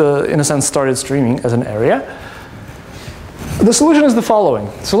 something that, in a sense, started streaming as an area. The solution is the following.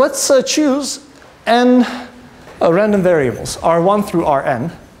 So let's choose n random variables, R1 through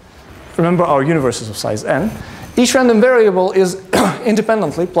Rn. Remember, our universe is of size n. Each random variable is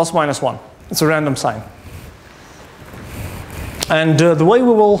independently plus minus 1. It's a random sign. And the way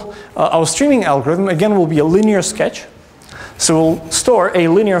we will, our streaming algorithm, again, will be a linear sketch. So we'll store a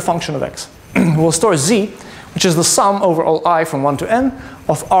linear function of x. We'll store z, which is the sum over all I from 1 to n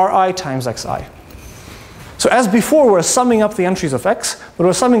of Ri times xi. So as before, we're summing up the entries of x, but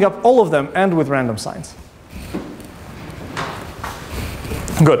we're summing up all of them and with random signs.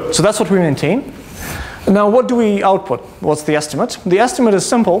 Good, so that's what we maintain. Now what do we output? What's the estimate? The estimate is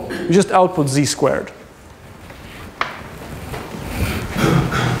simple, we just output z squared.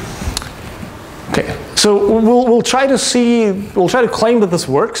 Okay, so we'll try to claim that this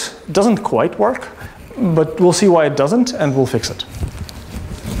works. It doesn't quite work, but we'll see why it doesn't and we'll fix it.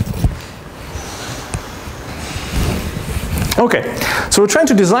 Okay, so we're trying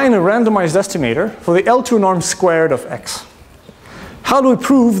to design a randomized estimator for the L2 norm squared of x. How do we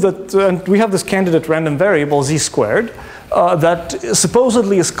prove that, and we have this candidate random variable z squared, that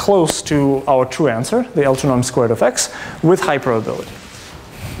supposedly is close to our true answer, the L2 norm squared of x, with high probability.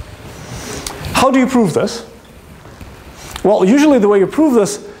 How do you prove this? Well, usually the way you prove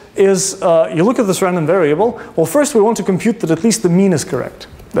this is you look at this random variable. Well, first we want to compute that at least the mean is correct.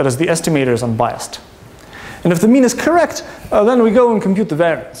 That is, the estimator is unbiased. And if the mean is correct, then we go and compute the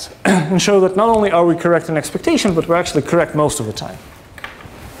variance and show that not only are we correct in expectation, but we're actually correct most of the time.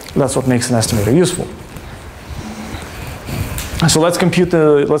 That's what makes an estimator useful. So let's compute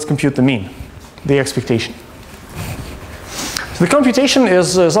the mean, the expectation. So the computation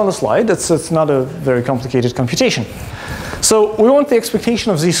is on the slide. It's not a very complicated computation. So we want the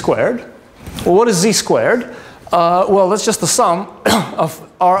expectation of z squared. Well, what is z squared? Well, that's just the sum of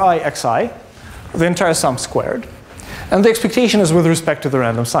Ri xi, the entire sum squared. And the expectation is with respect to the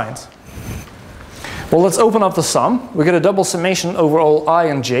random signs. Well, let's open up the sum. We get a double summation over all I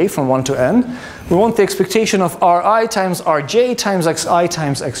and j from 1 to n. We want the expectation of Ri times Rj times xi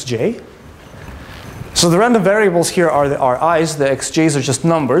times xj. So the random variables here are the Ri's. The xj's are just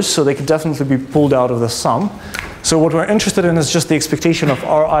numbers, so they could definitely be pulled out of the sum. So what we're interested in is just the expectation of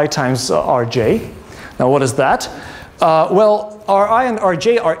Ri times Rj. Now, what is that? Well, Ri and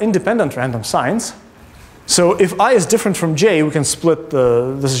Rj are independent random signs. So if I is different from j, we can split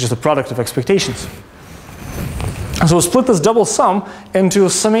this is just a product of expectations. So we'll split this double sum into a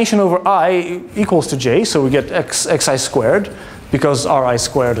summation over I equals to j. So we get xi squared, because Ri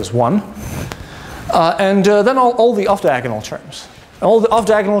squared is 1. And then all the off-diagonal terms. All the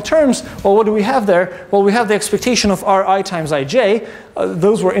off-diagonal terms, well, what do we have there? Well, we have the expectation of Ri times ij.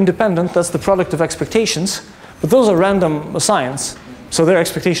 Those were independent. That's the product of expectations. But those are random signs, so their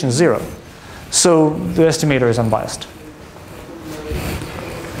expectation is 0. So the estimator is unbiased.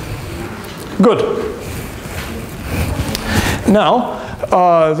 Good.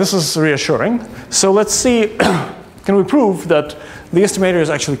 Now, this is reassuring. So let's see, can we prove that the estimator is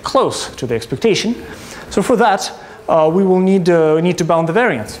actually close to the expectation? So for that, we will need to bound the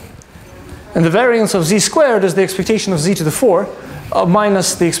variance. And the variance of z squared is the expectation of z to the 4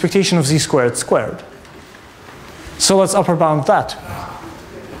 minus the expectation of z squared squared. So let's upper bound that.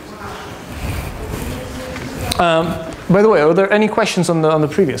 By the way, are there any questions on the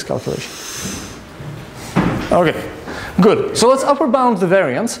previous calculation? Okay, good. So let's upper bound the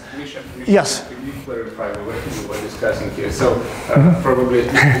variance. Yes. Could you clarify what you were discussing here? So probably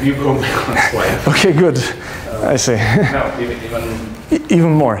you go back on slide. Okay, good. I see. No,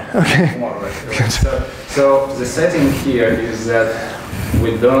 even more. Okay. More, right? Good. So the setting here is that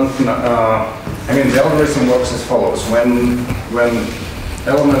we don't. I mean, the algorithm works as follows: when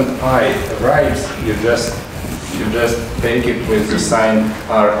element I arrives, you just take it with the sign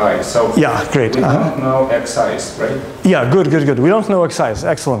Ri. So yeah, great. We don't know xi's, right? Yeah, good. We don't know xi's.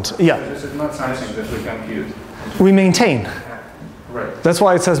 Excellent. Yeah. This is not something that we compute. We maintain. Right. That's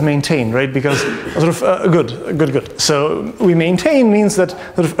why it says maintain, right? Because sort of good. So we maintain means that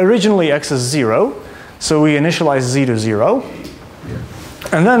sort of originally x is 0, so we initialize z to 0,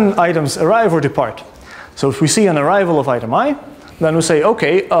 and then items arrive or depart. So if we see an arrival of item I, then we say,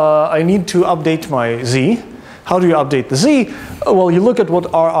 okay, I need to update my z. How do you update the z? Well, you look at what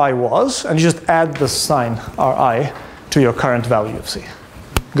Ri was, and you just add the sign Ri to your current value of z.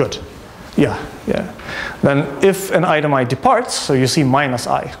 Good. Yeah. Then if an item I departs, so you see minus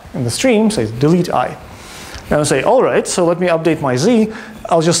I in the stream, say delete I. And I'll say, all right, so let me update my z.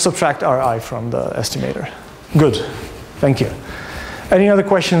 I'll just subtract ri from the estimator. Good, thank you. Any other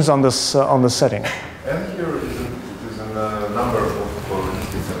questions on this setting? And here is a number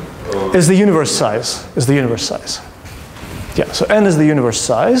of Is the universe size? Is the universe size? Yeah. So n is the universe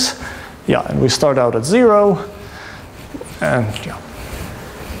size. Yeah, and we start out at 0, and yeah.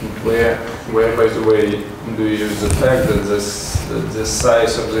 Where, by the way, do you use the fact that the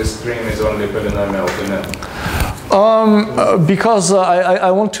size of this stream is only polynomial to n? Because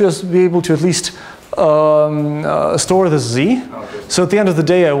I want to be able to at least store this z. Okay. So at the end of the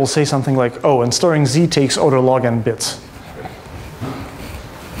day, I will say something like, oh, and storing z takes order log n bits.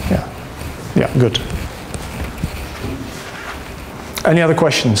 Yeah. Yeah, good. Any other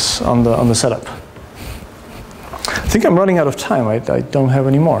questions on the setup? I think I'm running out of time. I don't have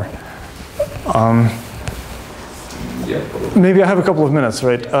any more. Maybe I have a couple of minutes,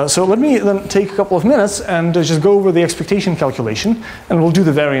 right? So let me then take a couple of minutes and just go over the expectation calculation, and we'll do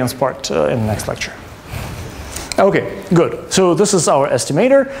the variance part in the next lecture. Okay, good. So this is our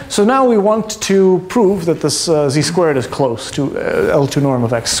estimator. So now we want to prove that this z squared is close to L2 norm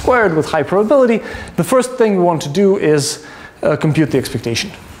of x squared with high probability. The first thing we want to do is compute the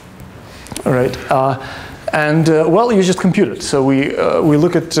expectation. All right. Well, you just compute it. So we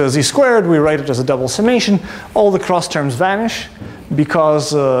look at z squared, we write it as a double summation. All the cross terms vanish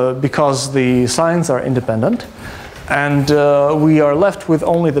because the signs are independent. And we are left with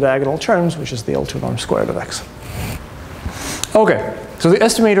only the diagonal terms, which is the L2 norm squared of x. Okay, so the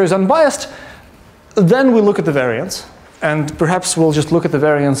estimator is unbiased. Then we look at the variance. And perhaps we'll just look at the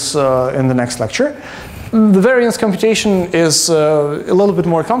variance in the next lecture. The variance computation is a little bit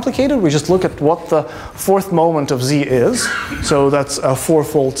more complicated. We just look at what the fourth moment of z is. So that's a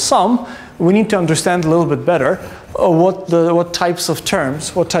fourfold sum. We need to understand a little bit better what types of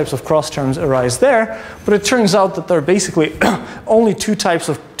terms, what types of cross terms arise there. But it turns out that there are basically only two types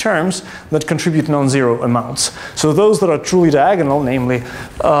of terms that contribute non-zero amounts. So those that are truly diagonal, namely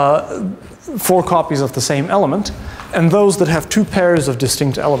 4 copies of the same element, and those that have 2 pairs of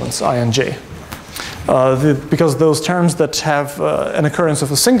distinct elements, I and j. Because those terms that have an occurrence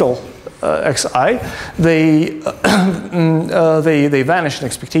of a single xi, they vanish in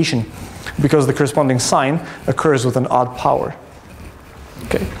expectation because the corresponding sign occurs with an odd power.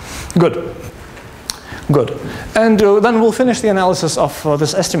 Okay, good. Good. And then we'll finish the analysis of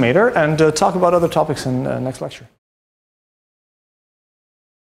this estimator and talk about other topics in next lecture.